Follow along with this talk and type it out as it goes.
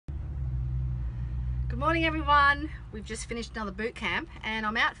Good morning everyone. We've just finished another boot camp and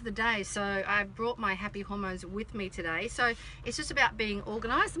I'm out for the day, so I brought my happy hormones with me today. So it's just about being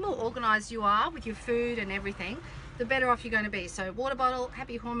organized. The more organized you are with your food and everything, the better off you're going to be. So water bottle,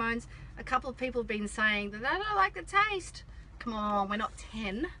 happy hormones. A couple of people have been saying that they don't like the taste. Come on, we're not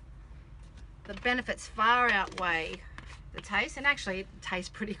 10. The benefits far outweigh the taste, and actually it tastes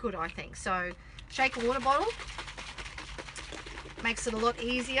pretty good, I think. So shake a water bottle, makes it a lot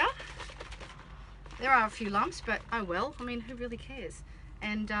easier. There are a few lumps, but oh well, I mean, who really cares?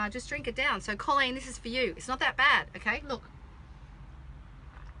 And just drink it down. So Colleen, this is for you. It's not that bad, okay? Look.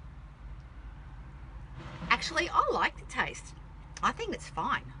 Actually, I like the taste. I think it's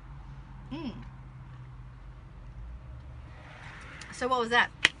fine. So what was that?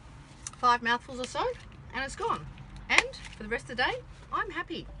 5 mouthfuls or so, and it's gone. And for the rest of the day, I'm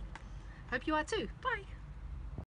happy. Hope you are too. Bye.